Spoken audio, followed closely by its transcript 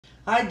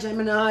Hi,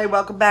 Gemini.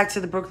 Welcome back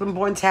to the Brooklyn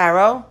Born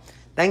Tarot.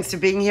 Thanks for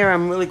being here.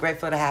 I'm really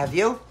grateful to have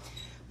you.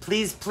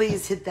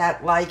 Please hit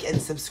that like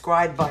and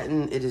subscribe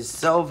button. It is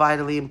so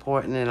vitally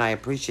important, and I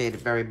appreciate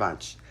it very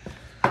much.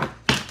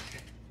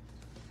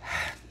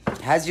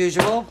 As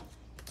usual,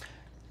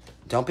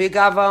 don't be a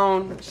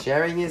gavone.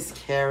 Sharing is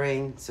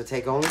caring. So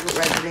take only what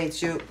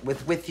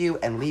resonates with you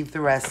and leave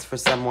the rest for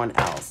someone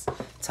else.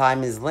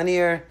 Time is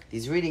linear.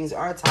 These readings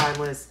are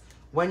timeless.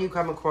 When you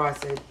come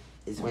across it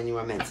is when you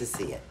are meant to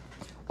see it.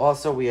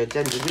 Also, we are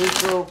gender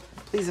neutral.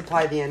 Please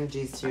apply the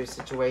energies to your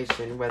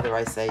situation, whether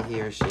I say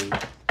he or she.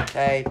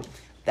 Okay?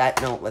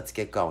 That note, let's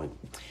get going.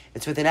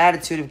 It's with an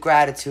attitude of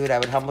gratitude. I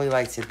would humbly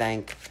like to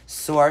thank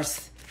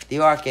Source, the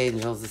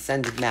Archangels,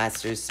 Ascended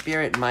Masters,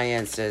 Spirit, and my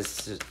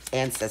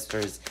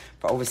ancestors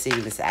for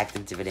overseeing this act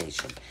of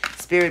divination.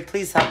 Spirit,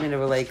 please help me to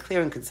relay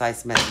clear and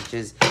concise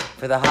messages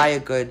for the higher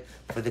good,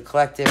 for the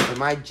collective, for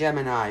my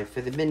Gemini,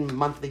 for the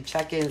mid-monthly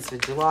check-ins for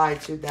July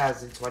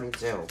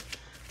 2022.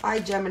 Hi,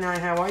 Gemini.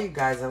 How are you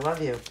guys? I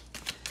love you.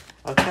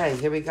 Okay,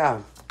 here we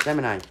go.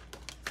 Gemini.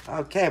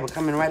 Okay, we're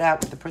coming right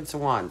out with the Prince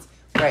of Wands.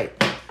 Great.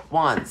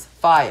 Wands.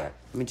 Fire.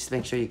 Let me just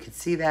make sure you can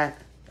see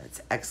that.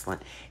 That's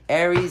excellent.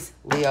 Aries,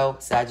 Leo,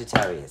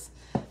 Sagittarius.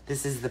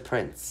 This is the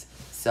Prince.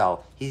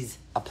 So, he's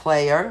a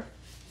player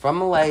from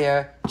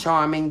Malaya,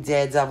 charming,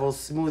 daredevil,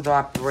 smooth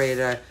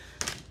operator,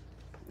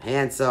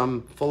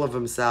 handsome, full of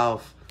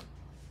himself.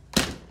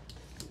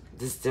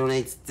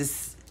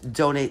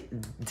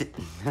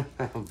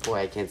 Oh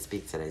boy, I can't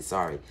speak today,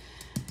 sorry.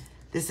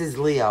 This is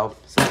Leo,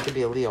 so there could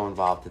be a Leo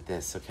involved with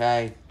this,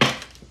 okay?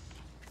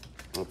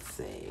 Let's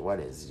see, what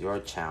is your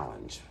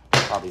challenge?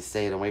 Probably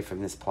staying away from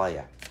this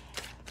player.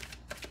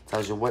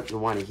 Tells you what you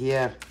want to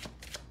hear.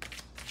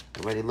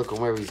 Already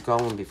looking where he's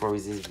going before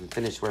he's even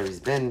finished where he's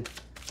been.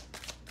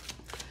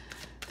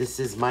 This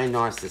is my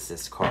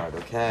narcissist card,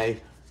 okay?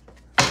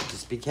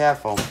 Just be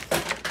careful.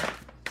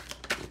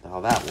 What the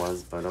hell that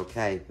was, but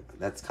okay.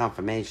 That's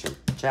confirmation.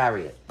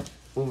 Chariot.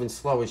 Moving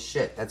slow as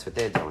shit. That's what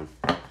they're doing.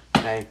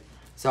 Okay?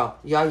 So,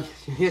 your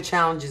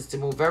challenge is to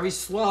move very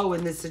slow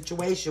in this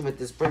situation with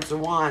this Prince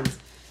of Wands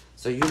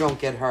so you don't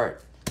get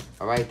hurt.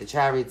 Alright? The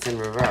Chariot's in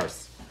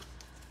reverse.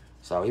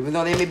 So, even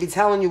though they may be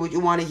telling you what you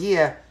want to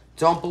hear,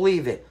 don't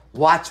believe it.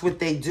 Watch what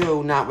they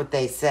do, not what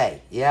they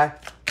say. Yeah?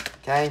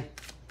 Okay?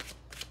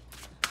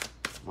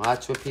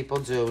 Watch what people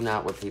do,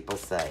 not what people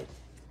say.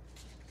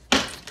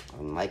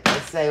 And like I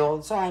say all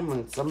the time,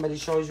 when somebody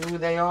shows you who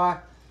they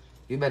are,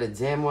 you better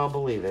damn well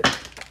believe it.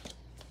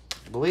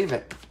 Believe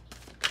it.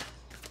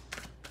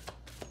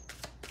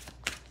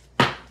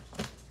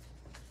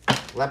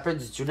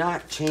 Leopards do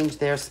not change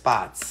their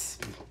spots.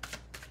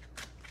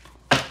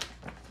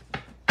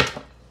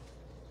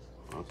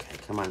 Okay,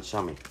 come on,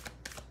 show me.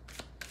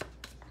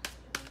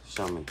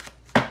 Show me.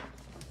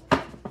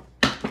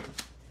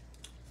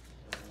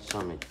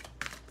 Show me.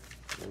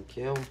 Thank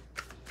you.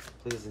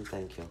 Please and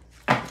thank you.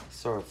 I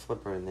saw a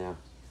flipper in there.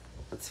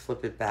 Let's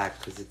flip it back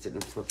because it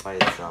didn't flip by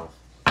itself.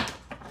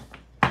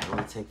 I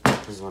want to take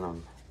flippers when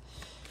I'm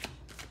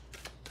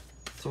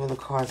doing the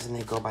cards and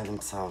they go by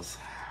themselves.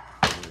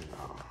 There we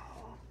go.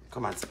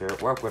 Come on, Spirit.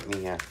 Work with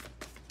me here.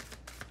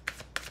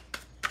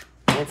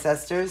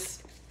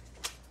 Ancestors,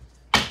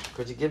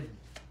 could you give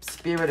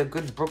Spirit a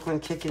good Brooklyn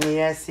kick in the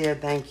ass here?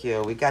 Thank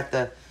you. We got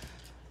the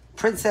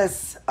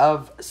Princess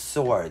of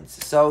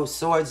Swords. So,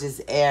 Swords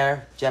is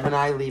air,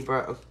 Gemini,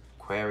 Libra,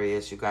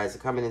 Aquarius. You guys are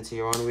coming into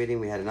your own reading.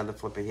 We had another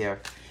flipper here.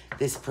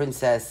 This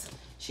princess,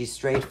 she's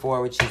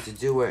straightforward. She's a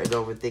doer, an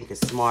overthinker,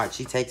 smart.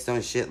 She takes no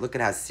shit. Look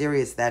at how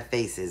serious that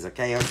face is,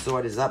 okay? Her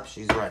sword is up.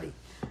 She's ready,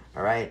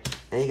 all right?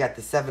 Then you got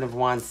the Seven of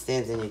Wands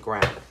standing your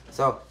ground.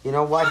 So, you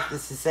know what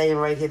this is saying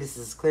right here? This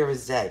is as clear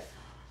as day.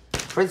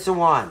 Prince of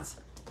Wands,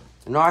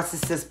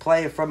 narcissist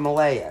player from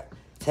Malaya.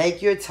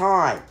 Take your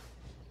time.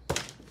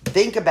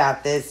 Think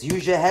about this.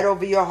 Use your head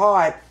over your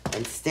heart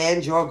and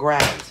stand your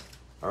ground.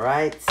 All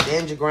right?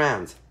 Stand your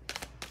ground.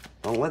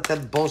 Don't let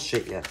them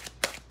bullshit you.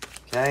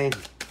 Okay?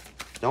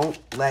 Don't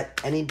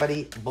let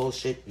anybody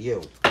bullshit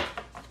you.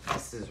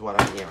 This is what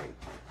I'm hearing.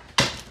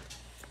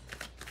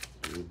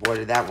 Boy,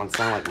 did that one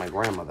sound like my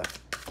grandmother.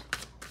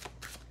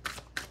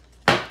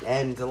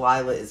 And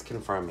Delilah is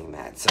confirming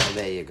that. So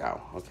there you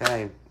go.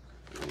 Okay?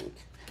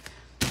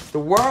 The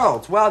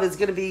world. Well, there's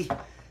going to be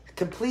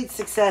complete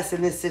success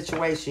in this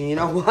situation. You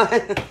know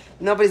what?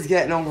 Nobody's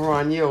getting over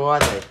on you, are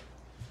they?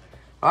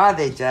 Are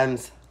they,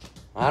 Gems?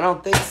 I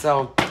don't think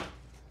so.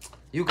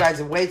 You guys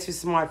are way too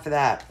smart for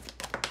that.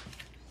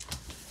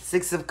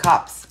 Six of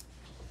Cups.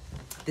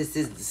 This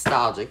is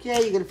nostalgic. Yeah,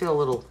 you're going to feel a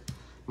little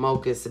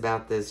mocus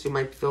about this. You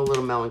might feel a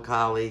little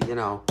melancholy, you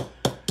know.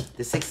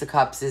 The Six of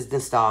Cups is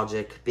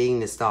nostalgic, being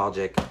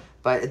nostalgic,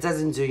 but it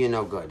doesn't do you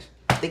no good.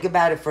 Think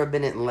about it for a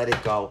minute and let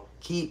it go.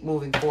 Keep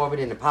moving forward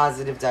in a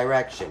positive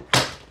direction.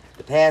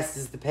 The past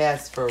is the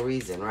past for a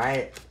reason,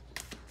 right?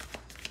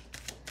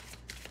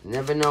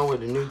 Never know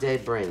what a new day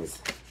brings.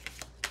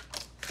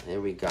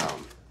 Here we go.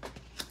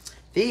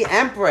 The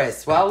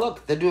Empress. Well,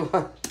 look, the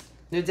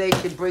new day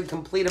can bring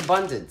complete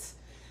abundance.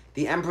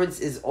 The Empress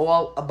is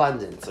all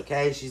abundance,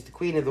 okay? She's the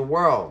queen of the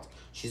world.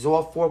 She's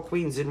all 4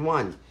 queens in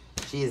one.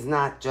 She is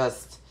not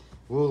just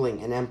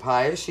ruling an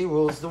empire. She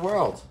rules the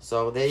world.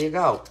 So there you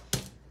go.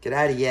 Get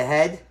out of your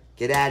head.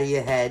 Get out of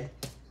your head.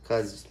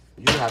 Because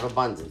you have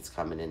abundance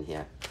coming in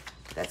here.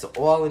 That's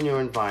all in your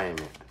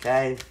environment.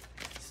 Okay?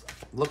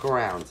 Look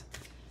around.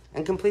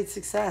 And complete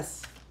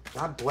success.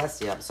 God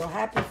bless you. I'm so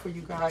happy for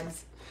you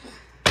guys.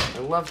 I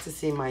love to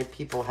see my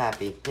people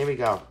happy. Here we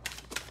go.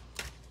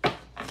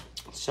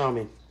 Show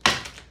me.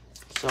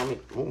 Show me.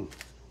 Ooh,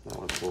 that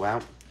one flew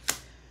out.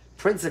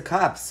 Prince of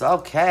Cups.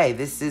 Okay,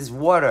 this is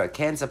water.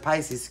 Cancer,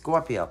 Pisces,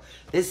 Scorpio.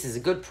 This is a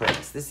good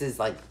prince. This is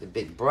like the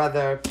big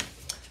brother.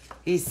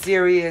 He's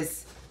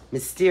serious,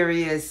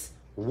 mysterious,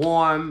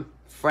 warm,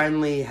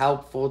 friendly,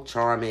 helpful,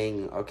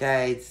 charming.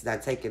 Okay, he's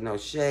not taking no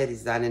shit.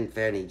 He's not in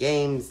for any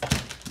games.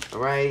 All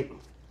right,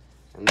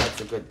 and that's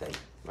a good thing,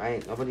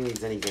 right? Nobody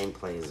needs any game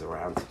players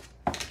around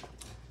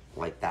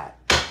like that.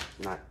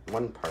 Not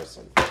one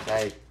person.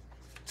 Okay.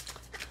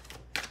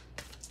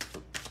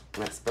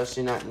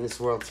 Especially not in this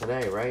world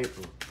today, right?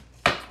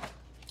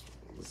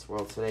 This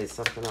world today is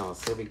something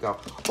else. Here we go.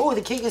 Oh,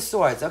 the King of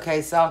Swords.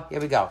 Okay, so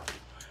here we go.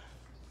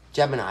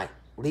 Gemini,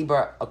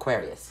 Libra,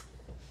 Aquarius.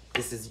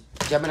 This is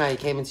Gemini. You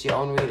came into your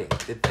own reading.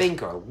 The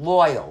thinker,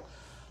 loyal,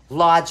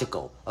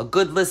 logical, a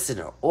good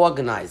listener,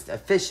 organized,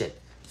 efficient.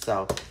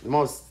 So the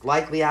most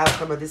likely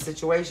outcome of this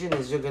situation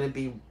is you're going to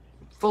be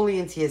fully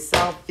into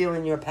yourself,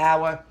 feeling your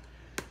power.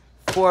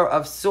 4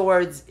 of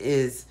Swords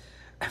is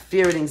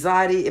fear and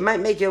anxiety. It might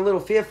make you a little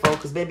fearful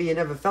because maybe you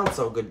never felt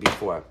so good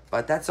before.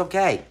 But that's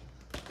okay.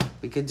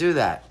 We could do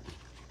that.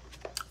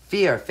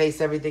 Fear.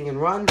 Face everything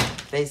and run.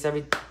 Face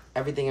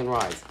everything and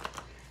rise.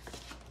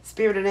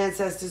 Spirit and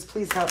ancestors,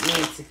 please help me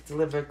to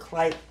deliver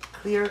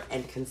clear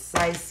and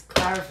concise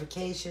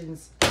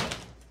clarifications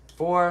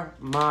for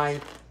my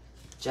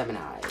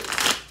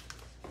Geminis.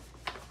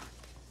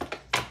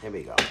 Here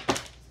we go.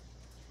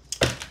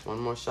 One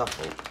more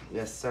shuffle.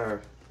 Yes,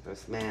 sir.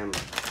 Yes, ma'am.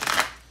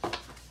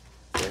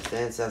 Yes,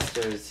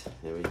 ancestors.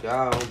 Here we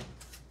go.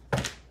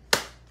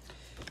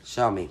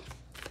 Show me.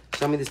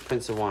 Show me this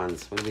Prince of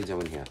Wands. What are we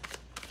doing here?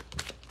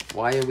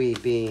 Why are we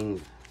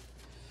being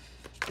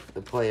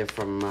the player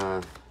from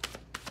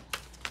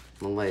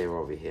Malaya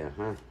over here,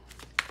 huh?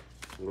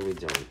 What are we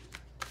doing?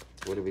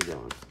 What are we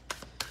doing?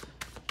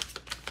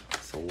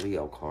 It's a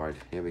Leo card.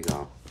 Here we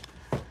go.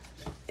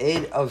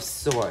 8 of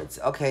Swords.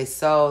 Okay,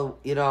 so,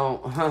 you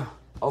know,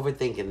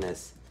 overthinking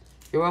this.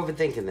 You're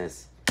overthinking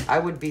this. I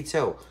would be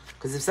too.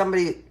 Because if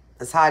somebody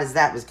as hot as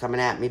that was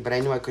coming at me, but I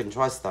knew I couldn't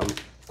trust them,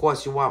 of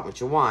course you want what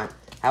you want.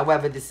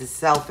 However, this is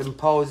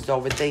self-imposed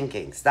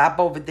overthinking. Stop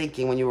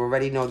overthinking when you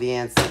already know the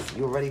answers.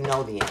 You already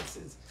know the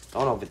answers.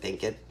 Don't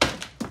overthink it.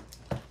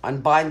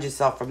 Unbind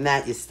yourself from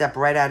that. You step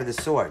right out of the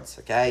swords,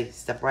 okay?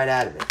 Step right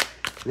out of it.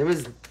 There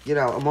is, you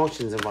know,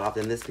 emotions involved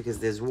in this because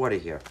there's water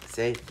here.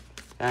 See?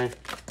 Okay?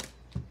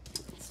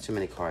 It's too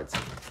many cards.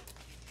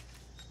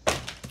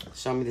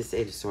 Show me this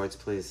 8 of Swords,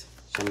 please.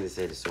 Show me this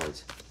 8 of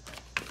Swords.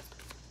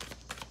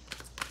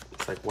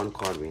 It's like one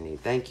card we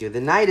need. Thank you.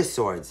 The Knight of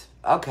Swords.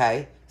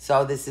 Okay.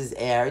 So this is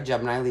air,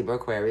 Gemini, Libra,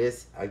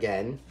 Aquarius.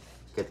 Again,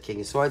 you got the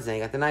King of Swords, then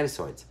you got the Knight of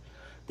Swords.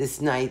 This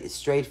Knight is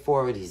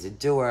straightforward. He's a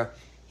doer.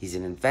 He's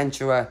an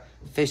adventurer,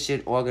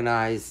 efficient,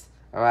 organized.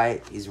 All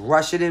right? He's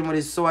rushing in with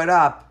his sword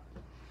up.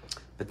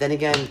 But then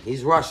again,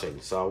 he's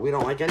rushing. So we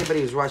don't like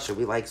anybody who's rushing.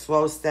 We like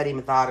slow, steady,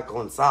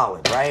 methodical, and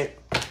solid, right?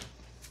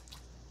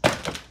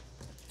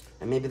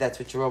 And maybe that's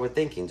what you're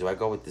overthinking. Do I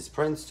go with this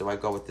prince? Do I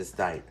go with this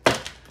knight?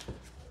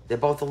 They're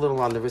both a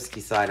little on the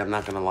risky side. I'm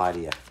not going to lie to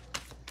you.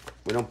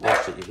 We don't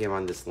bullshit you here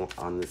on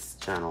this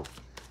channel.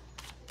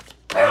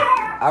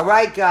 All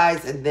right,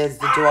 guys. And there's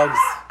the dogs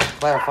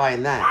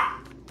clarifying that.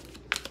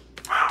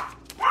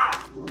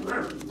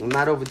 I'm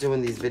not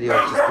overdoing these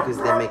videos just because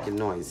they're making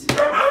noise.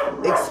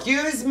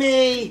 Excuse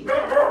me.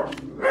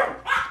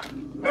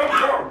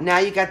 Now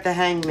you got the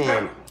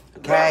Hangman.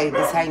 Okay?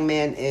 This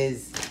Hangman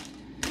is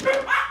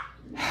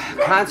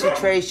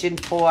concentration,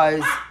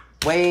 pause,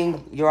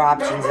 weighing your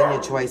options and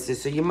your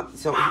choices. So you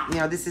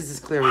know, this is as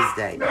clear as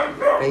day.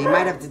 Okay, you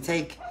might have to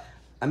take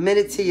a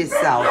minute to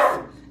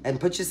yourself and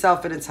put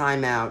yourself in a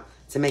timeout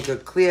to make a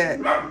clear,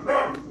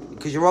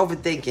 because you're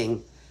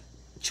overthinking,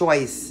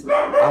 choice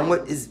on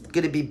what is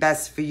going to be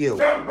best for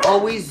you.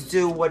 Always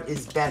do what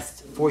is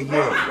best for you.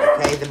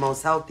 Okay, the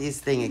most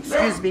healthiest thing.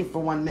 Excuse me for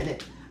 1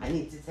 minute. I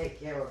need to take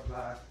care of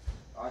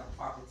our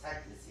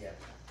protectors here.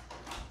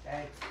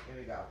 Okay, here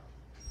we go.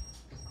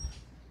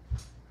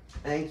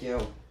 Thank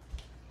you.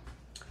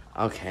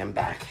 Okay, I'm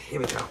back. Here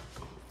we go.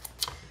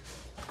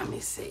 Let me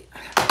see.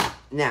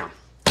 Now,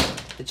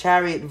 the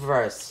Chariot in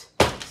reverse.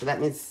 So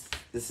that means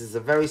this is a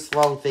very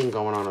slow thing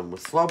going on. A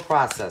slow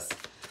process.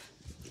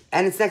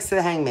 And it's next to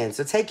the Hangman.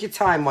 So take your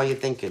time while you're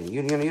thinking.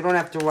 You don't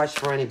have to rush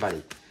for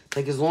anybody.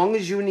 Take as long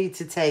as you need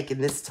to take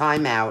in this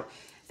time out,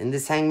 in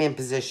this Hangman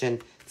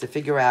position, to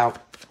figure out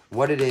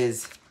what it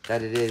is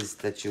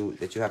that you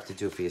have to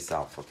do for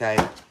yourself, okay?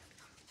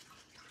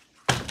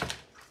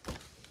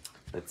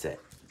 That's it.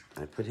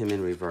 I put him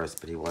in reverse,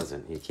 but he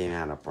wasn't. He came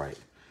out upright.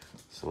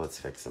 So let's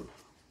fix him.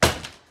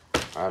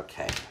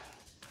 Okay.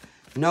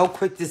 No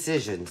quick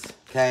decisions,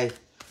 okay?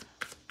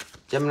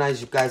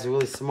 Geminis, you guys are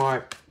really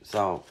smart,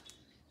 so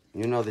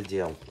you know the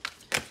deal.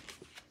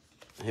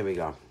 Here we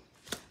go.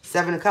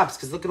 7 of Cups,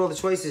 because look at all the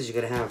choices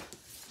you're going to have.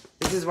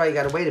 This is why you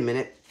got to wait a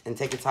minute and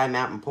take a time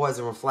out and pause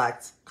and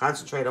reflect.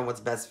 Concentrate on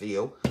what's best for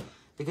you,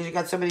 because you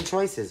got so many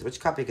choices. Which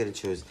cup are you going to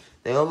choose?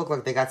 They all look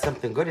like they got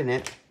something good in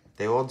it.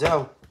 They all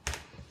do.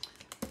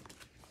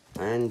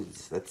 And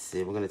let's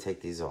see, we're going to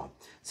take these all.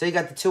 So you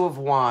got the 2 of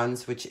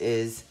Wands, which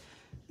is,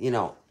 you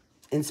know,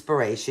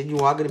 inspiration. You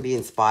are going to be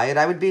inspired.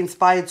 I would be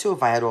inspired too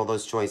if I had all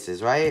those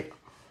choices, right?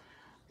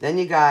 Then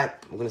you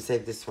got, I'm going to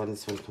save this one.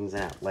 This one comes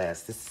out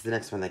last. This is the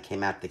next one that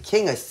came out. The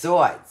King of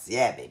Swords.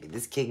 Yeah, baby.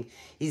 This king,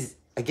 he's,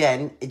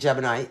 again, a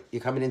Gemini.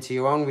 You're coming into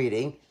your own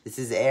reading. This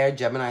is air,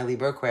 Gemini,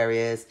 Libra,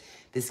 Aquarius.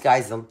 This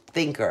guy's the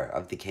thinker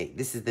of the king.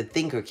 This is the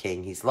thinker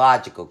king. He's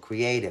logical,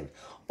 creative,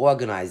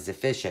 organized,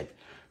 efficient.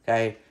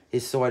 Okay?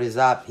 His sword is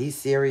up. He's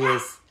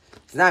serious.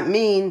 He's not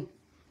mean,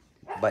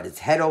 but it's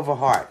head over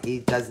heart. He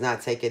does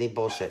not take any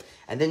bullshit.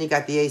 And then you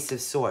got the Ace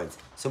of Swords.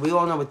 So we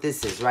all know what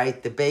this is,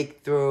 right? The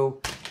breakthrough,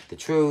 the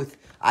truth.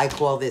 I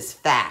call this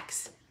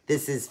facts.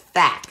 This is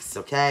facts,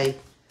 okay?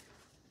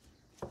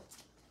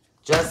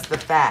 Just the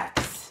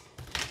facts.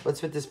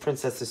 What's with this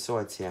Princess of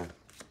Swords here?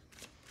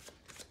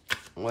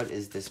 What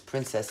is this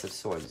Princess of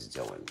Swords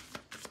doing?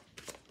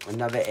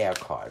 Another air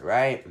card,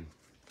 right?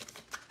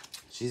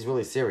 She's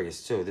really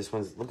serious, too. This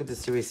one's... Look at the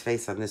serious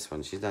face on this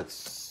one. She's not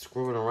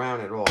screwing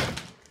around at all.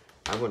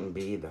 I wouldn't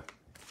be either.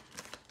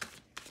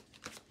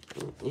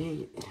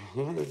 You're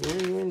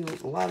in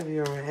a lot of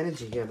your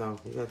energy here, though.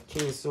 You got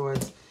King of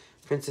Swords,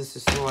 Princess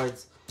of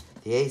Swords,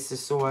 the Ace of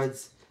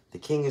Swords, the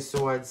King of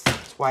Swords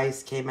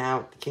twice came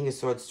out. The King of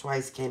Swords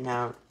twice came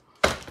out.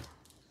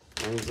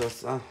 And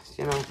just,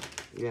 you know,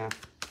 yeah.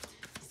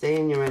 Stay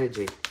in your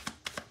energy.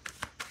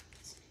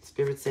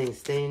 Spirit's saying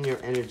stay in your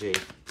energy.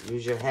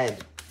 Use your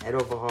head. Head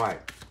over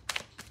heart.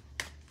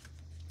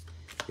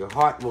 Your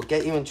heart will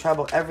get you in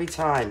trouble every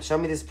time. Show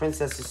me this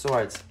Princess of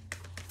Swords.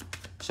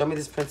 Show me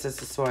this Princess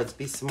of Swords.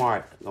 Be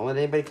smart. Don't let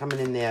anybody coming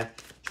in there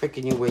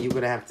tricking you where you're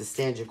going to have to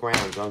stand your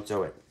ground. Don't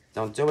do it.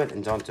 Don't do it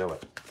and don't do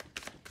it.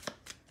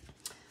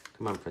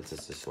 Come on,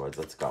 Princess of Swords.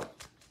 Let's go.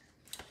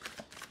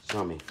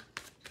 Show me.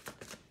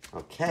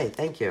 Okay,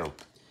 thank you.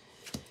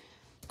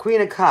 Queen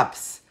of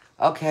Cups.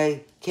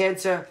 Okay,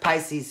 Cancer,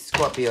 Pisces,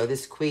 Scorpio.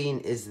 This queen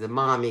is the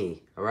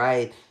mommy, all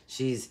right?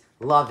 She's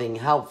loving,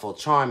 helpful,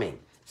 charming,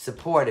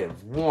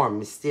 supportive, warm,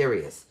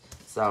 mysterious.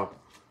 So,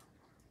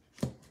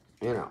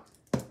 you know,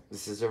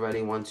 this is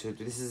already 1, 2,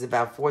 3. This is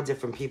about 4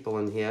 different people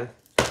in here.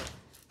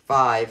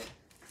 5.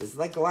 There's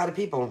like a lot of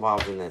people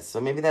involved in this. So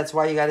maybe that's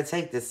why you got to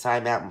take this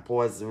time out and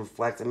pause and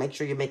reflect and make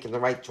sure you're making the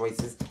right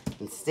choices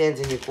and stand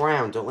in your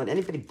ground. Don't let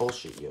anybody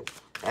bullshit you,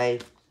 okay?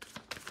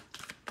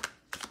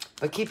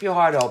 But keep your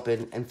heart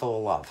open and full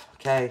of love,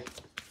 okay?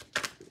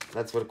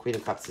 That's what a Queen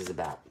of Cups is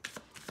about.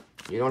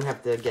 You don't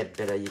have to get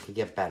bitter. You can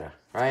get better,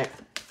 right?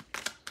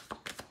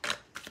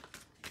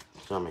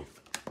 Show me.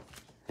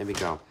 Here we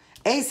go.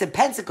 Ace of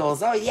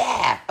Pentacles. Oh,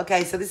 yeah.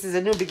 Okay, so this is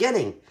a new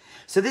beginning.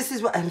 So this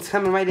is what... It's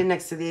coming right in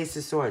next to the Ace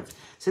of Swords.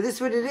 So this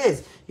is what it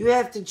is. You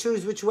have to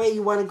choose which way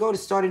you want to go to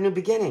start a new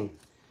beginning,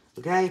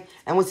 okay?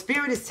 And what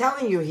Spirit is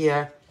telling you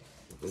here,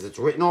 because it's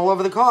written all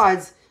over the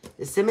cards,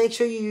 is to make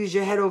sure you use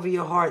your head over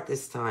your heart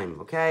this time,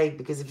 okay?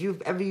 Because if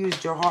you've ever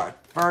used your heart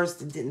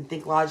first and didn't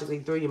think logically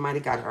through, you might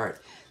have got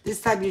hurt. This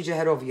time, use your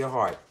head over your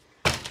heart.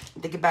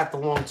 Think about the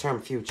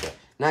long-term future,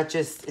 not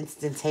just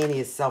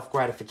instantaneous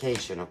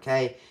self-gratification,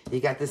 okay?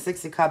 You got the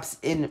 6 of Cups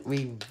in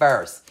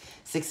reverse.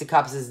 6 of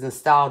Cups is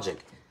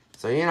nostalgic,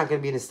 so you're not going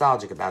to be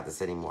nostalgic about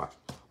this anymore.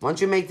 Once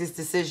you make this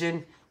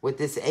decision with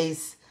this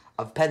Ace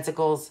of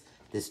Pentacles,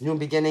 this new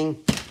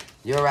beginning,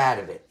 you're out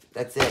of it.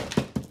 That's it.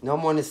 No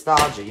more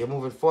nostalgia. You're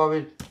moving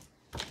forward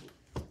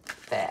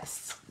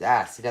fast.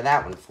 Ah, see how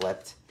that one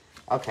flipped.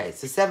 Okay,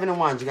 so 7 of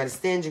Wands. You got to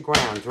stand your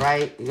ground,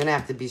 right? You're going to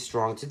have to be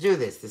strong to do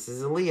this. This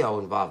is a Leo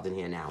involved in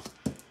here now.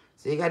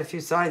 So you got a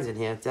few signs in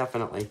here,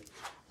 definitely.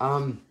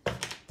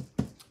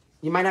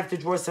 You might have to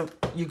draw some...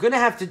 You're going to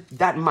have to...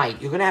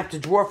 You're going to have to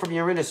draw from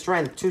your inner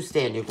strength to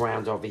stand your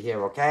ground over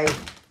here, okay?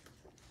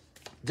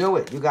 Do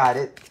it. You got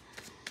it.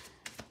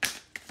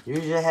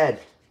 Use your head.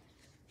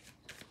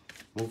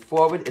 Move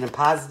forward in a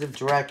positive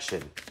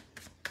direction.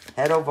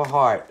 Head over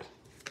heart.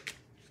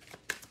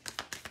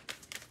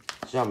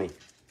 Show me.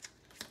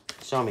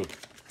 Show me.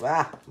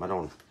 Ah,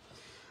 Madonna.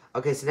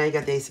 Okay, so now you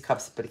got the Ace of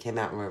Cups, but it came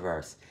out in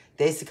reverse.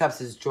 The Ace of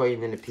Cups is joy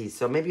and inner peace.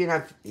 So maybe you're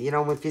not, you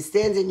know, if you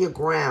stand in your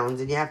ground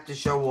and you have to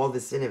show all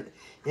this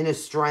inner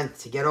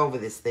strength to get over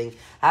this thing,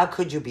 how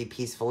could you be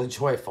peaceful and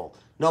joyful?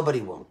 Nobody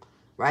will,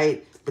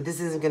 right? But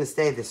this isn't going to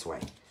stay this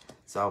way.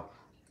 So...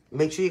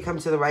 make sure you come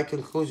to the right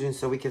conclusion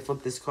so we can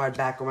flip this card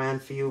back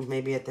around for you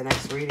maybe at the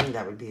next reading.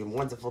 That would be a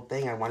wonderful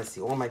thing. I want to see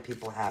all my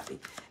people happy.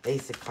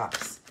 Ace of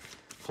Cups.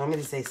 Show me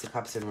this Ace of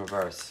Cups in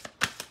reverse.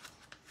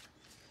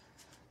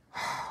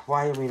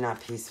 Why are we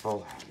not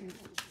peaceful?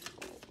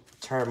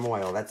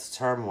 Turmoil. That's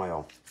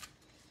turmoil.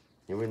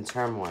 You're in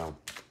turmoil.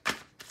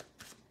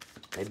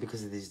 Maybe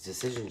because of these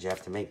decisions you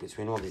have to make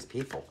between all these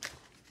people.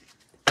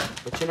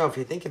 But you know, if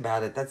you think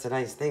about it, that's a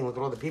nice thing. Look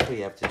at all the people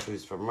you have to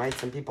choose from, right?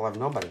 Some people have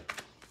nobody.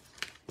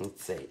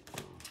 Let's see.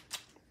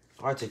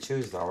 Hard to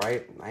choose though,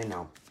 right? I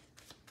know.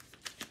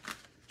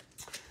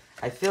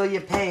 I feel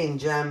your pain,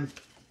 Gem.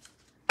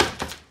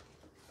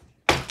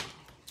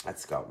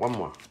 Let's go. One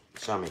more.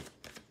 Show me.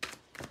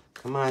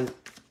 Come on.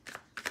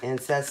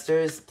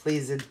 Ancestors,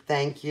 please and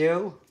thank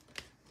you.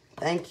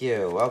 Thank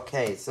you.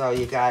 Okay, so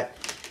you got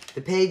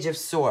the Page of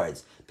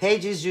Swords.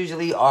 Pages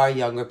usually are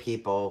younger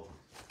people.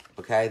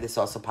 Okay, this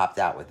also popped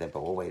out with it,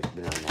 but we'll wait a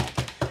minute on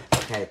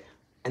that. Okay,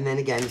 and then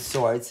again,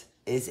 Swords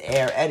is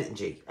air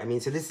energy. I mean,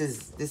 so this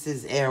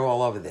is air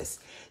all over this.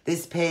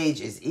 This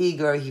page is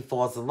eager. He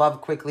falls in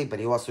love quickly, but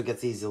he also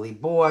gets easily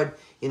bored.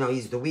 You know,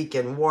 he's the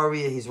weekend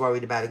warrior. He's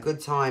worried about a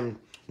good time,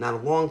 not a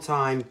long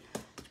time.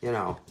 You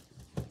know,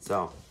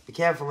 so be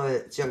careful of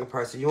this younger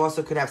person. You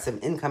also could have some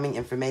incoming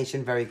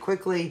information very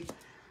quickly.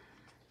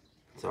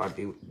 So I'd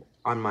be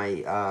on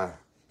my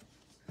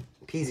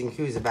P's and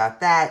Q's about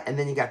that. And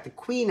then you got the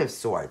Queen of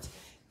Swords.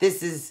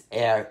 This is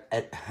air,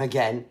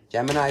 again,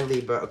 Gemini,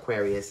 Libra,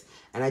 Aquarius.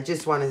 And I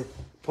just want to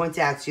point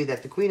out to you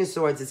that the Queen of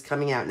Swords is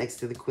coming out next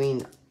to the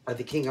Queen or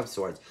the King of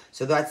Swords.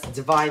 So that's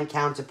divine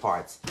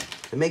counterparts.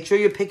 So make sure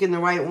you're picking the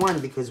right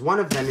one, because one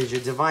of them is your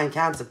divine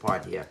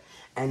counterpart here.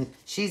 And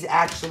she's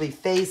actually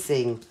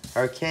facing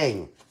her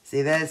king.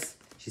 See this?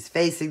 She's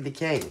facing the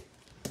king.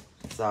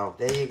 So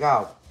there you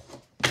go.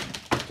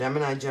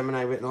 Gemini,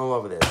 Gemini written all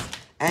over this.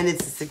 And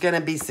it's going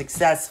to be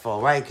successful,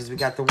 right? Because we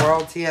got the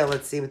world here.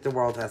 Let's see what the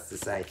world has to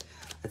say.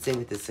 Let's see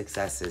what the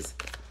success is.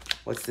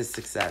 What's the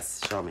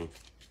success? Show me.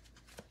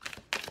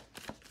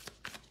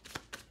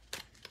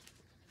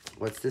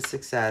 What's the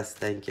success?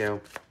 Thank you.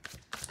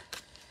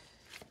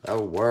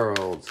 Oh,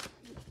 world.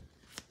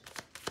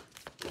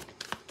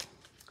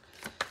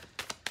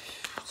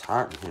 It's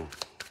hot in here.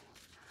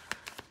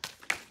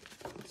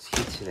 It's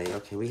heat today.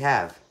 Okay, we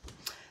have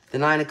the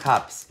Nine of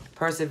Cups.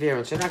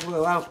 Perseverance. You're not going to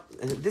go out.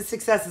 This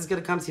success is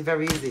going to come to you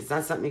very easily. It's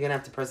not something you're going to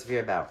have to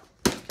persevere about.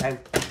 Okay?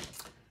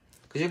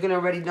 Because you're going to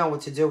already know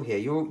what to do here.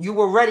 You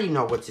already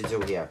know what to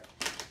do here.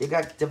 You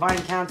got divine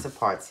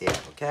counterparts here.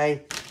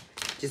 Okay?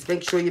 Just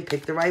make sure you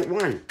pick the right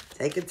one.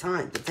 Take your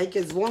time. Take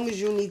as long as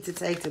you need to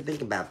take to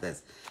think about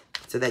this,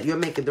 so that you're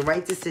making the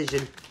right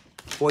decision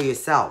for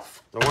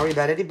yourself. Don't worry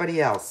about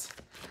anybody else.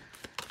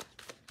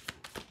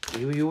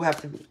 You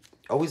have to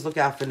always look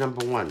out for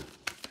number one,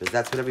 because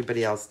that's what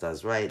everybody else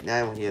does, right?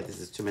 Now here, this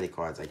is too many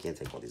cards. I can't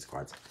take all these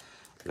cards.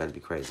 I gotta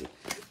be crazy.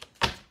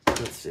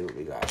 Let's see what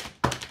we got.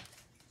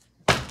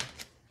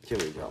 Here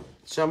we go.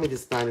 Show me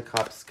this Nine of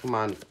Cups. Come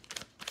on.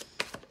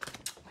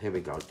 Here we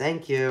go.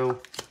 Thank you.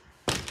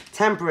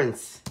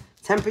 Temperance.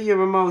 Temper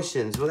your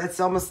emotions. Well, that's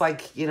almost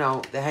like, you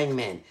know, the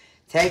Hangman.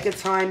 Take a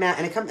time out.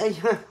 And it comes,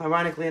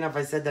 ironically enough,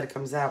 I said that it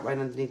comes out right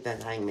underneath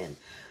that Hangman.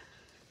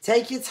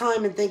 Take your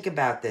time and think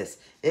about this.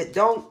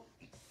 Don't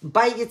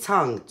bite your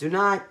tongue. Do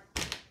not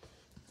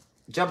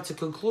jump to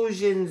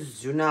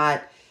conclusions. Do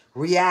not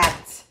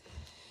react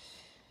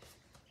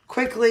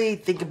quickly.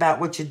 Think about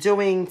what you're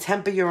doing.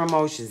 Temper your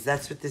emotions.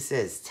 That's what this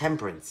is.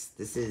 Temperance.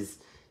 This is,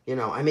 you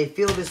know, I may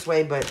feel this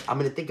way, but I'm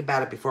going to think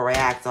about it before I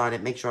act on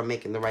it. Make sure I'm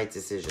making the right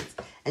decisions.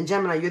 And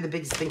Gemini, you're the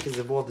biggest thinkers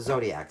of all the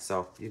zodiacs,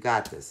 so you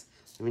got this.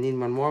 Do we need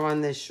one more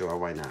on this? Sure,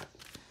 why not?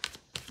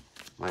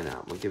 Why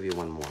not? We'll give you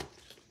one more.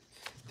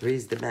 3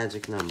 is the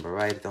magic number,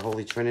 right? The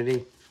Holy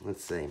Trinity.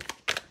 Let's see.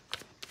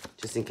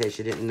 Just in case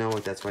you didn't know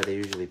it, that's why they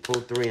usually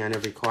pull 3 on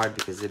every card,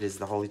 because it is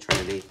the Holy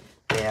Trinity.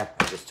 There,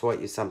 I just taught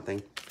you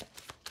something.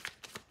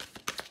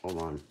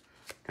 Hold on.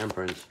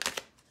 Temperance.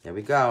 There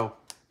we go.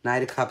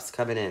 Knight of Cups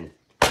coming in.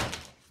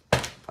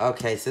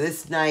 Okay, so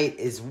this knight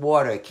is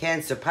water.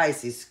 Cancer,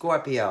 Pisces,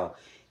 Scorpio.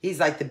 He's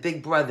like the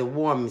big brother,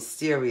 warm,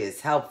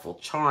 mysterious, helpful,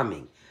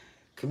 charming,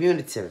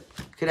 communicative.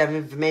 Could have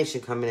information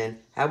coming in.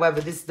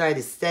 However, this knight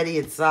is steady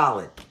and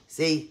solid.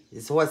 See,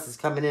 his horse is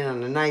coming in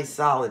on a nice,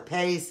 solid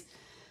pace.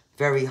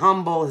 Very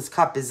humble. His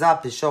cup is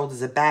up. His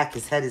shoulders are back.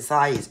 His head is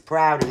high. He's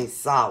proud and he's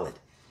solid.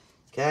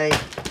 Okay?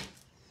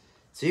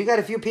 So you got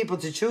a few people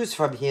to choose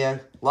from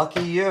here.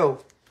 Lucky you.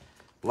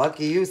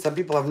 Lucky you. Some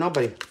people have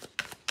nobody.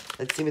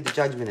 Let's see what the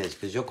judgment is,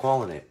 because you're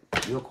calling it.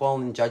 You're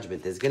calling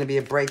judgment. There's going to be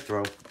a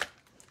breakthrough.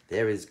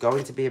 There is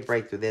going to be a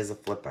breakthrough. There's a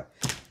flipper.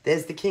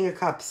 There's the King of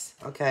Cups.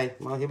 Okay,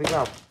 well, here we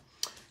go.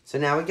 So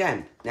now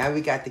again, now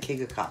we got the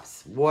King of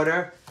Cups.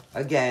 Water,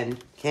 again,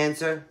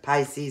 Cancer,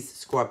 Pisces,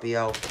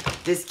 Scorpio.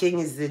 This king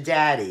is the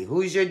daddy.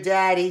 Who's your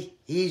daddy?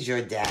 He's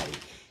your daddy.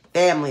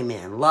 Family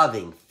man,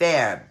 loving,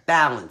 fair,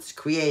 balanced,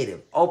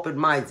 creative,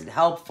 open-minded,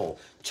 helpful,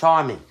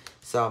 charming.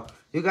 So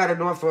you got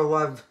an offer of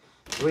love,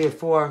 3 or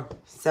 4,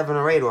 7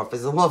 or 8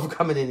 offers of love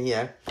coming in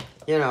here.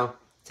 You know,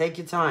 take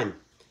your time.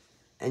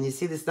 And you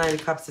see this Knight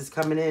of Cups is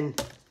coming in.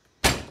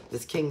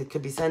 This king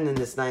could be sending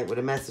this night with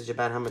a message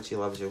about how much he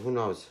loves you. Who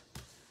knows?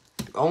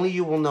 Only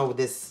you will know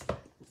this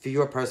for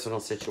your personal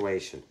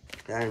situation.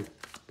 Okay?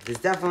 There's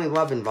definitely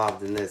love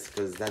involved in this,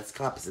 because that's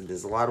cups and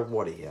there's a lot of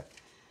water here.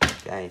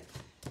 Okay?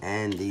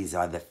 And these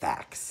are the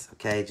facts.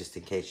 Okay? Just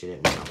in case you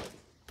didn't know it.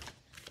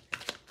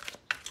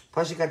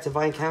 Plus you got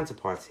divine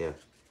counterparts here.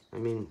 I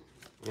mean,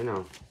 you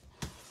know.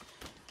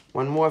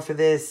 One more for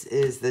this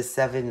is the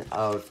Seven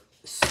of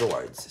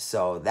Swords.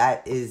 So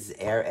that is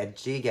air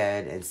energy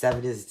again, and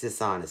 7 is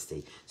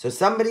dishonesty. So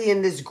somebody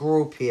in this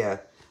group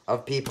here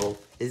of people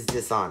is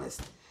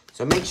dishonest.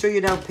 So make sure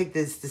you don't pick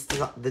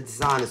the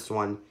dishonest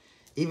one,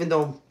 even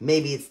though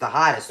maybe it's the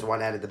hottest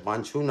one out of the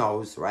bunch. Who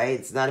knows, right?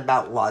 It's not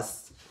about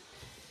lust.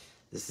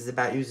 This is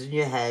about using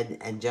your head,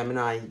 and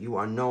Gemini, you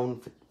are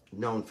known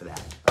for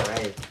that, all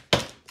right?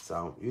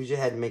 So use your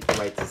head and make the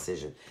right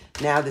decision.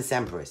 Now this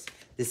Empress,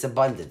 this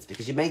abundance,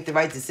 because you make the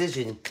right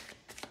decision,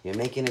 you're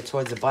making it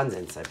towards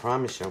abundance. I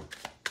promise you.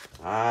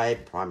 I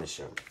promise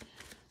you.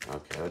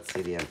 Okay, let's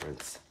see the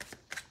Empress.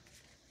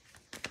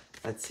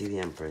 Let's see the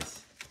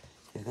Empress.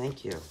 Yeah,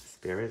 thank you,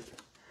 Spirit.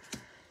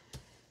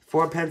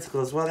 4 of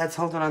Pentacles. Well, that's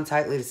holding on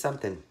tightly to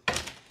something.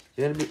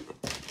 You're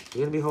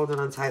gonna be holding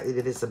on tightly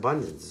to this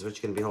abundance. Is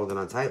what you're gonna be holding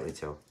on tightly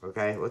to.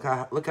 Okay, look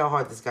how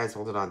hard this guy's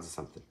holding on to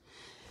something.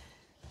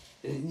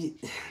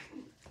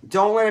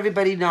 Don't let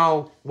everybody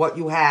know what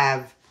you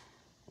have,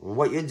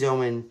 what you're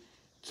doing.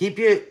 Keep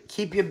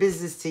your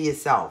business to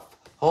yourself.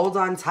 Hold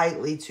on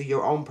tightly to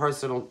your own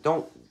personal.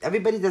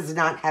 Everybody does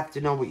not have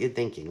to know what you're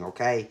thinking,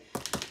 okay?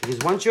 Because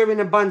once you're in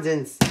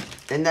abundance,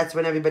 then that's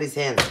when everybody's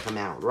hands come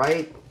out,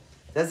 right?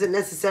 Doesn't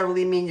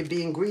necessarily mean you're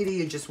being greedy.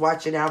 You're just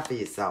watching out for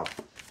yourself.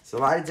 There's a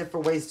lot of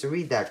different ways to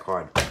read that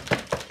card,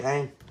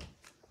 okay?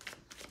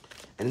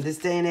 And in this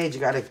day and age, you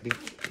got to be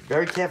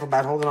very careful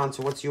about holding on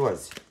to what's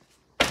yours.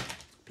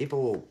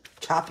 People will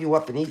chop you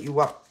up and eat you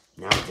up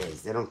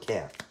nowadays. They don't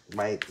care,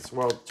 right? This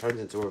world turns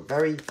into a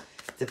very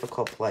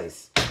difficult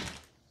place.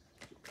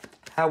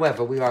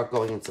 However, we are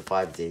going into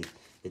 5D.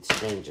 It's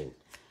changing.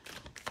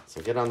 So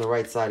get on the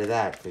right side of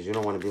that, because you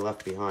don't want to be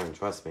left behind.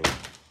 Trust me.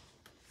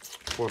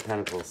 4 of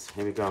Pentacles.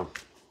 Here we go.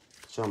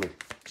 Show me.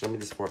 Show me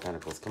this 4 of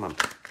Pentacles. Come on.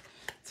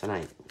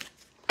 Tonight.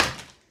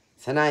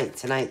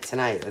 Tonight.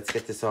 Let's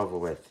get this over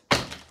with.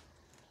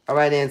 All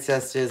right,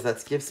 ancestors.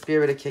 Let's give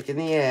Spirit a kick in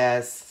the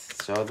ass.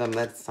 Show them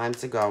that it's time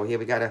to go. Here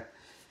we got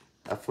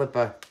a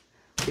flipper.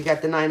 We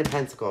got the 9 of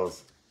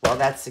Pentacles. Well,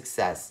 that's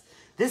success.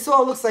 This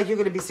all looks like you're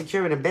going to be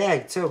securing a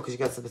bag, too, because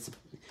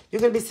you're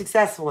going to be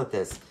successful at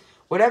this.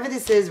 Whatever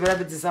this is,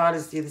 whatever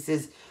dishonesty this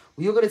is,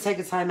 you're going to take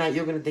a time out,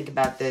 you're going to think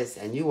about this,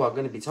 and you are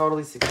going to be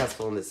totally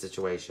successful in this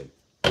situation.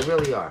 You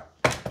really are.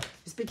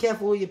 Just be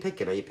careful who you're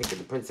picking. Are you picking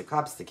the Prince of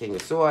Cups, the King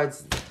of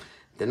Swords,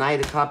 the Knight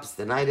of Cups,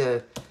 the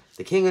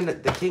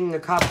King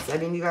of Cups? I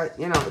mean, you got,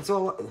 it's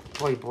all,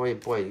 boy,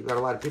 you got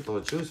a lot of people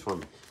to choose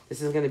from.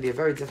 This is going to be a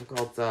very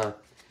difficult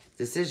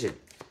decision.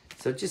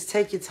 So just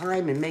take your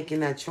time in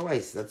making that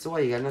choice. That's all.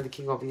 You got another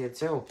king over here,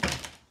 too.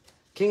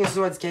 King of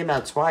Swords came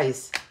out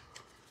twice.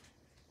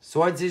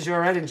 Swords is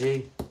your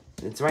energy.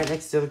 It's right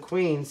next to the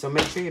Queen. So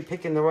make sure you're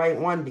picking the right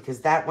one, because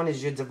that one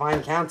is your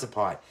divine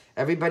counterpart.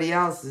 Everybody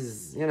else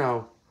is,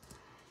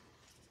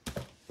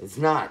 it's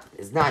not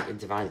your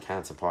divine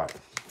counterpart.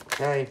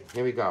 Okay,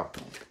 here we go.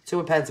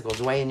 2 of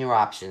Pentacles, weigh in your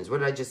options.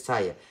 What did I just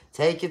tell you?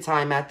 Take your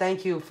time out.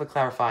 Thank you for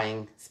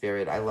clarifying,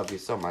 Spirit. I love you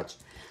so much.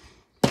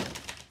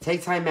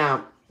 Take time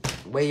out.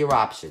 Weigh your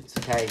options,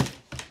 okay?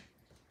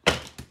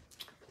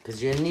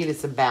 Because you're in need of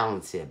some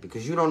balance here.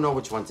 Because you don't know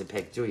which one to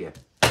pick, do you?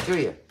 Do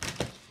you?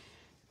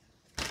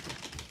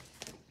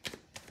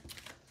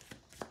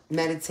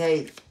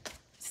 Meditate.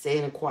 Stay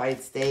in a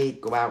quiet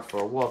state. Go out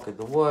for a walk in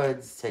the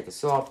woods. Take a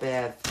salt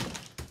bath.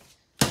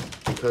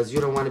 Because you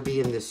don't want to be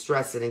in this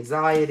stress and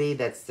anxiety.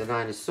 That's the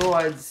 9 of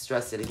Swords.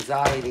 Stress and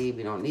anxiety.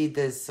 We don't need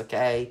this,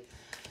 okay?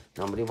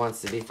 Nobody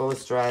wants to be full of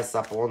stress,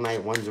 up all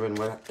night wondering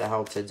what the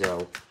hell to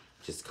do.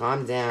 Just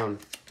calm down,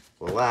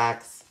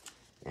 relax,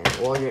 and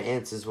all your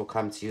answers will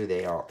come to you.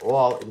 They are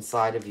all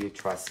inside of you,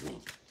 trust me.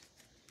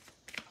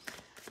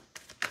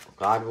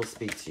 God will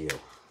speak to you.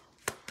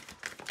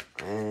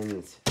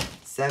 And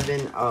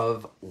 7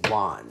 of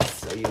Wands.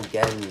 So you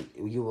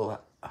will,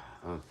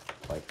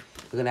 you're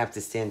going to have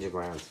to stand your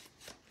ground.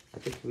 I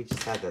think we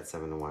just had that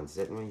 7 of Wands,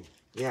 didn't we?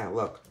 Yeah,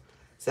 look.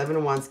 7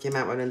 of Wands came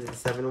out right under the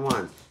 7 of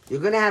Wands.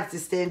 You're going to have to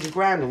stand your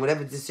ground in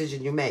whatever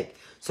decision you make.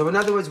 So in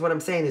other words, what I'm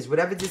saying is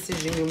whatever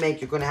decision you make,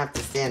 you're going to have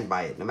to stand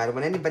by it. No matter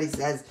what anybody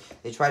says,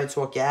 they try to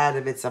talk you out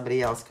of it.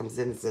 Somebody else comes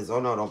in and says, oh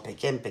no, don't pick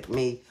him, pick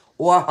me.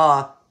 Or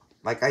her.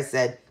 Like I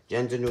said,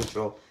 gender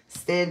neutral.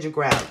 Stand your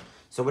ground.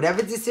 So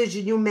whatever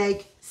decision you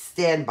make,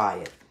 stand by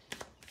it.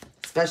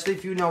 Especially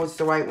if you know it's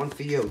the right one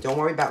for you. Don't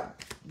worry about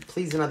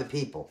pleasing other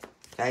people.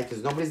 Okay?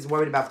 Because nobody's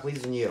worried about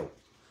pleasing you.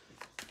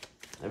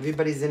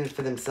 Everybody's in it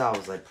for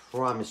themselves. I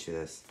promise you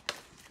this.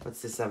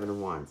 What's the 7 of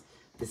Wands?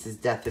 This is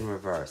death in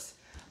reverse.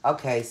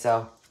 Okay,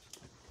 so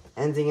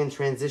ending in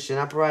transition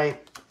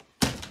upright.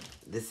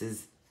 This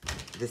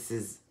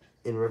is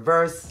in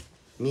reverse,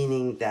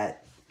 meaning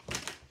that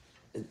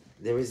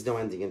there is no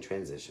ending in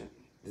transition.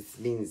 This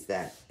means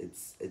that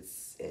it's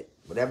it.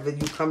 Whatever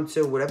you come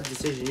to, whatever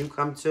decision you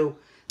come to,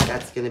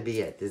 that's going to be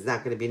it. There's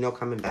not going to be no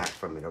coming back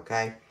from it,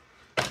 okay?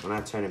 We're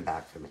not turning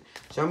back from it.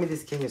 Show me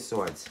this King of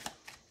Swords.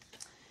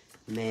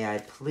 May I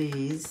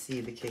please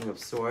see the King of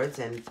Swords,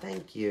 and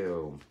thank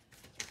you.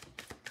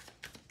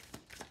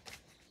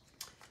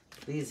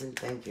 Please and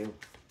thank you.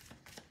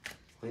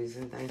 Please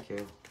and thank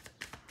you.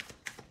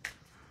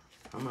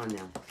 Come on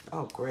now.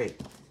 Oh, great.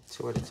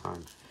 2 at a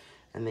time.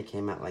 And they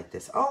came out like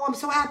this. Oh, I'm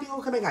so happy.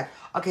 Look at my God.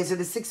 Okay, so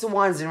the 6 of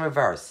Wands in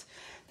reverse.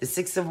 The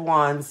 6 of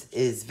Wands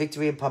is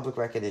victory and public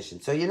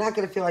recognition. So you're not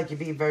going to feel like you're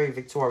being very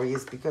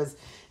victorious because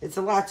it's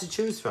a lot to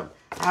choose from.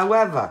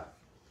 However,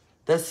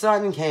 the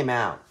Sun came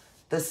out.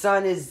 The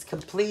Sun is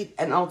complete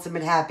and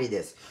ultimate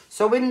happiness.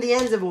 So in the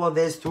end of all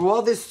this, through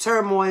all this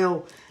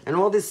turmoil and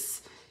all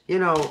this, you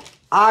know,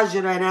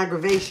 agita and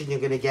aggravation you're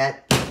going to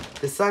get,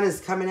 the Sun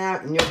is coming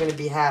out and you're going to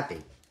be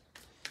happy.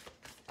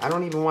 I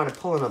don't even want to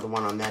pull another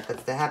one on that.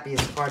 That's the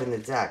happiest card in the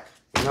deck.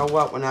 You know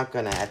what? We're not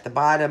going to. At the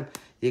bottom,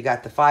 you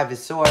got the 5 of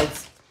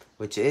Swords,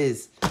 which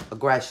is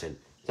aggression.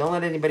 Don't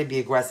let anybody be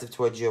aggressive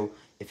towards you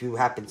if you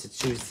happen to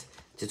choose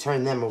to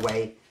turn them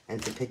away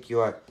and to pick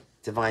your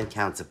divine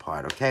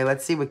counterpart. Okay,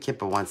 let's see what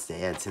Kipper wants to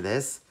add to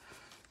this.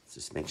 Let's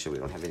just make sure we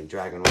don't have any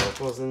dragon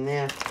oracles in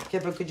there.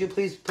 Kipper, could you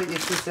please put your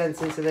 2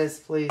 cents into this,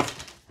 please?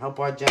 Help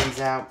our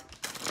gems out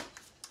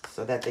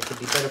so that they could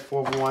be better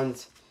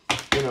forewarned.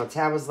 You know,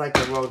 Tower's like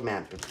a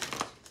roadmap.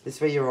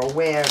 This way you're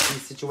aware of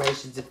these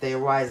situations if they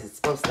arise. It's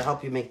supposed to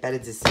help you make better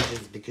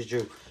decisions because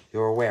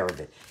you're aware of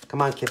it.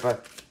 Come on, Kipper.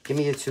 Give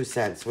me your 2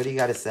 cents. What do you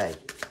got to say?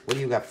 What do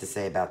you got to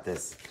say about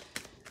this?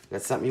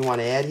 Got something you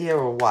want to add here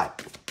or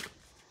what?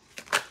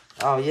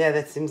 Oh, yeah,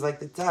 that seems like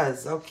it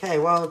does. Okay,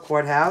 well,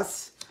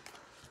 courthouse.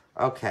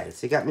 Okay,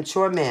 so you got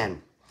mature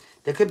man.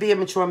 There could be a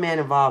mature man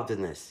involved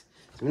in this.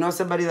 If you know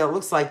somebody that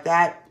looks like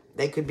that,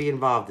 they could be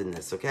involved in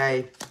this,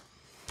 okay?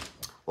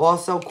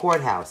 Also,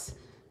 courthouse.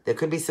 There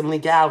could be some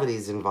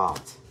legalities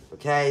involved,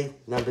 okay?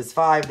 Numbers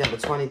 5, number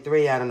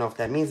 23. I don't know if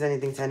that means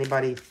anything to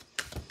anybody.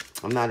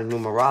 I'm not a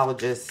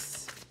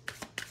numerologist.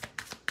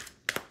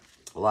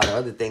 A lot of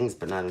other things,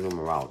 but not a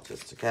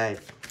numerologist, okay?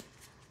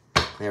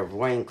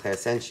 Clairvoyant,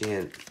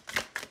 clairsentient.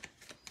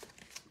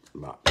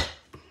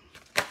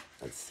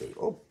 Let's see.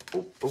 Oh,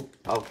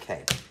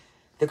 okay.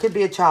 There could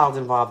be a child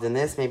involved in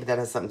this. Maybe that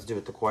has something to do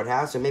with the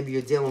courthouse. Or maybe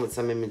you're dealing with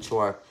some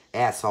immature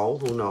asshole.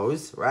 Who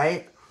knows,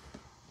 right?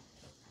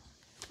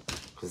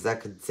 Because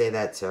that could say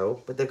that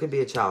too. But there could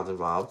be a child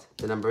involved.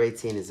 The number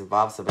 18 is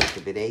involved. Somebody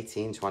could be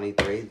 18,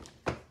 23.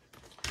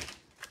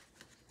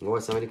 Or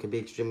somebody could be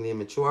extremely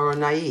immature or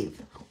naive.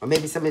 Or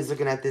maybe somebody's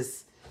looking at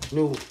this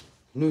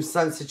new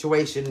Sun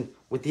situation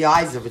with the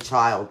eyes of a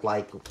child.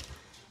 Like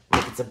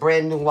it's a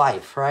brand new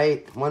life,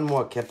 right? One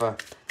more, Kipper.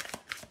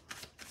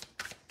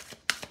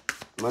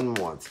 One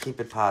more. Let's keep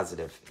it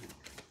positive.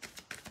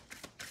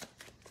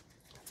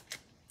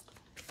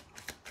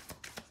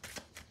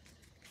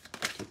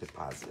 Keep it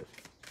positive.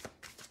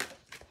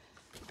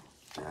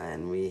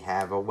 And we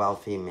have a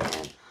wealthy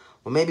man.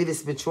 Well, maybe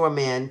this mature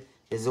man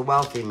is a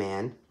wealthy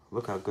man.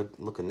 Look how good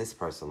looking this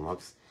person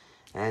looks.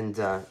 And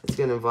it's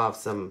going to involve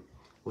some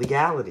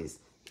legalities.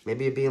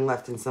 Maybe you're being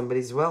left in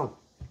somebody's will.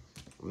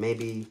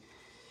 Maybe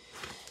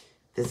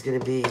there's going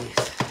to be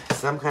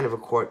some kind of a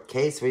court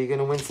case where you're going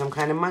to win some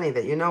kind of money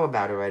that you know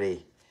about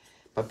already.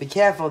 But be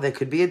careful. There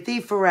could be a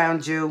thief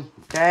around you.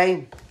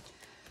 Okay?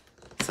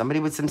 Somebody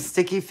with some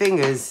sticky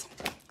fingers.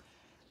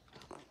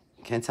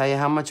 Can't tell you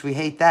how much we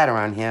hate that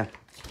around here.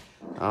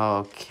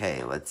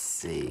 Okay, let's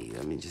see.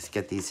 Let me just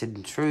get these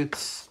hidden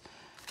truths.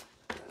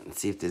 And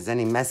see if there's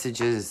any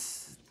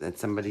messages that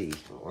somebody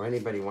or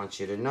anybody wants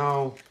you to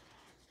know.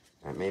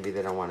 Or maybe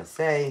they don't want to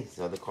say.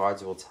 So the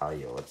cards will tell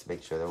you. Let's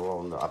make sure they're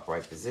all in the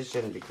upright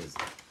position because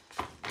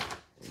I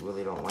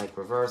really don't like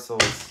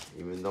reversals.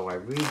 Even though I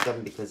read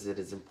them because it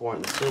is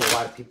important too. A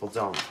lot of people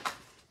don't.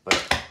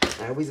 But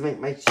I always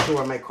make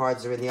sure my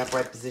cards are in the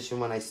upright position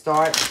when I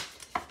start.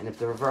 And if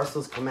the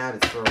reversals come out,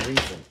 it's for a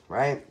reason,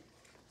 right?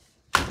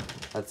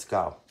 Let's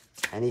go.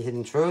 Any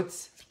hidden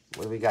truths?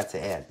 What do we got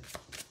to add?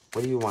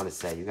 What do you want to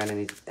say? You got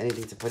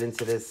anything to put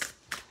into this?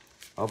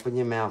 Open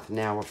your mouth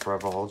now or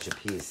forever hold your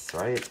peace,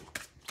 right?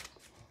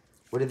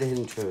 What are the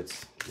hidden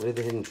truths? What are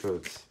the hidden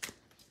truths?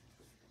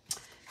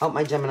 Help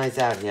my Geminis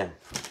out here.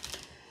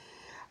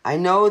 I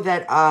know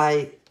that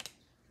I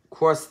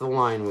crossed the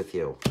line with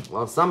you.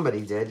 Well,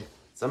 somebody did.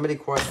 Somebody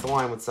crossed the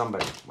line with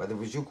somebody. Whether it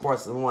was you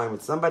crossing the line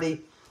with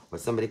somebody or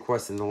somebody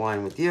crossing the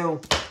line with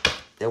you,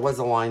 there was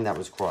a line that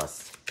was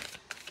crossed.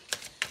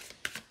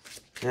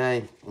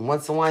 Okay, and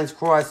once the line's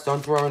crossed,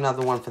 don't throw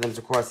another one for them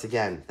to cross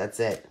again. That's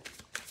it.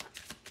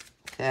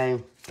 Okay,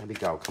 there we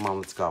go. Come on,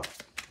 let's go.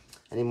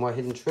 Any more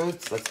hidden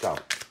truths? Let's go.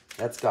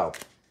 Let's go.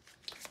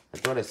 I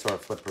thought I saw a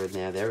flipper in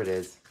there. There it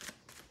is.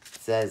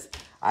 It says,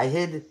 I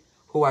hid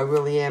who I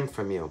really am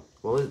from you.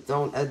 Well,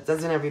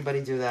 doesn't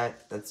everybody do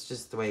that? That's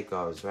just the way it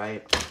goes,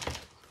 right?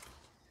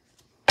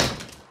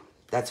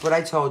 That's what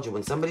I told you.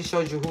 When somebody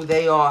shows you who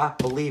they are,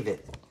 believe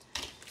it.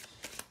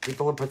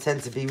 People will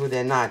pretend to be who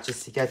they're not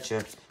just to get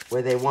you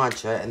where they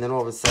want you, and then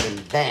all of a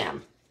sudden,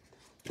 bam,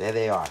 there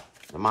they are.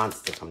 The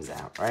monster comes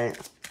out, right?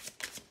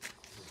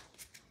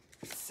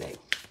 Let's see.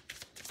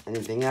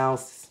 Anything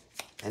else?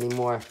 Any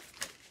more?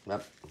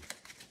 Yep.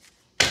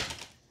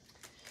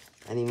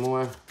 Any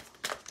more?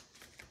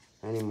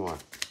 Any more?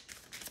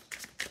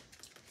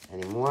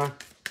 Any more?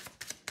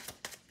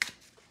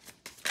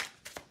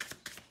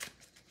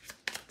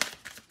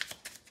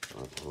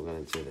 Okay, we're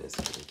going to do this,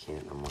 but we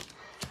can't no more.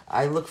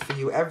 I look for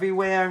you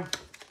everywhere.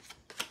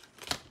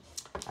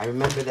 I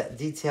remember that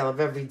detail of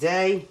every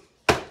day.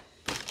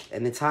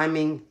 And the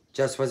timing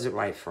just wasn't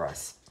right for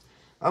us.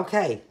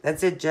 Okay,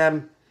 that's it,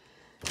 Gem.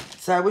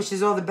 So I wish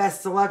you all the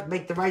best of luck.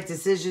 Make the right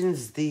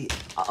decisions. The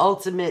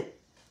ultimate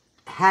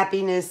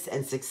happiness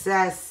and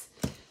success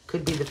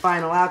could be the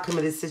final outcome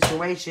of this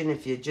situation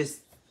if you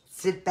just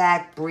sit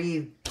back,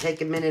 breathe,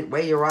 take a minute,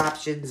 weigh your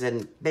options,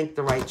 and make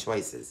the right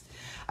choices.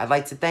 I'd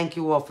like to thank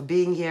you all for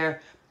being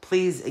here.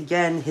 Please,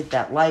 again, hit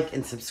that like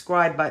and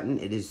subscribe button.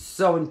 It is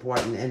so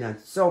important and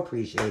it's so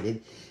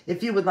appreciated.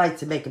 If you would like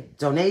to make a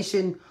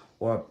donation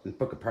or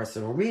book a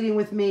personal reading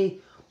with me,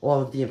 all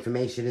of the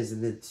information is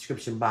in the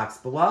description box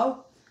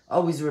below.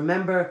 Always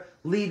remember,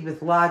 lead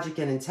with logic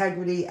and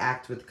integrity,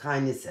 act with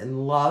kindness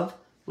and love,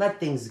 let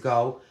things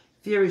go.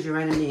 Fear is your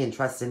enemy and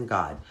trust in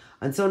God.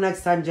 Until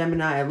next time,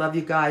 Gemini, I love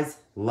you guys.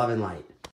 Love and light.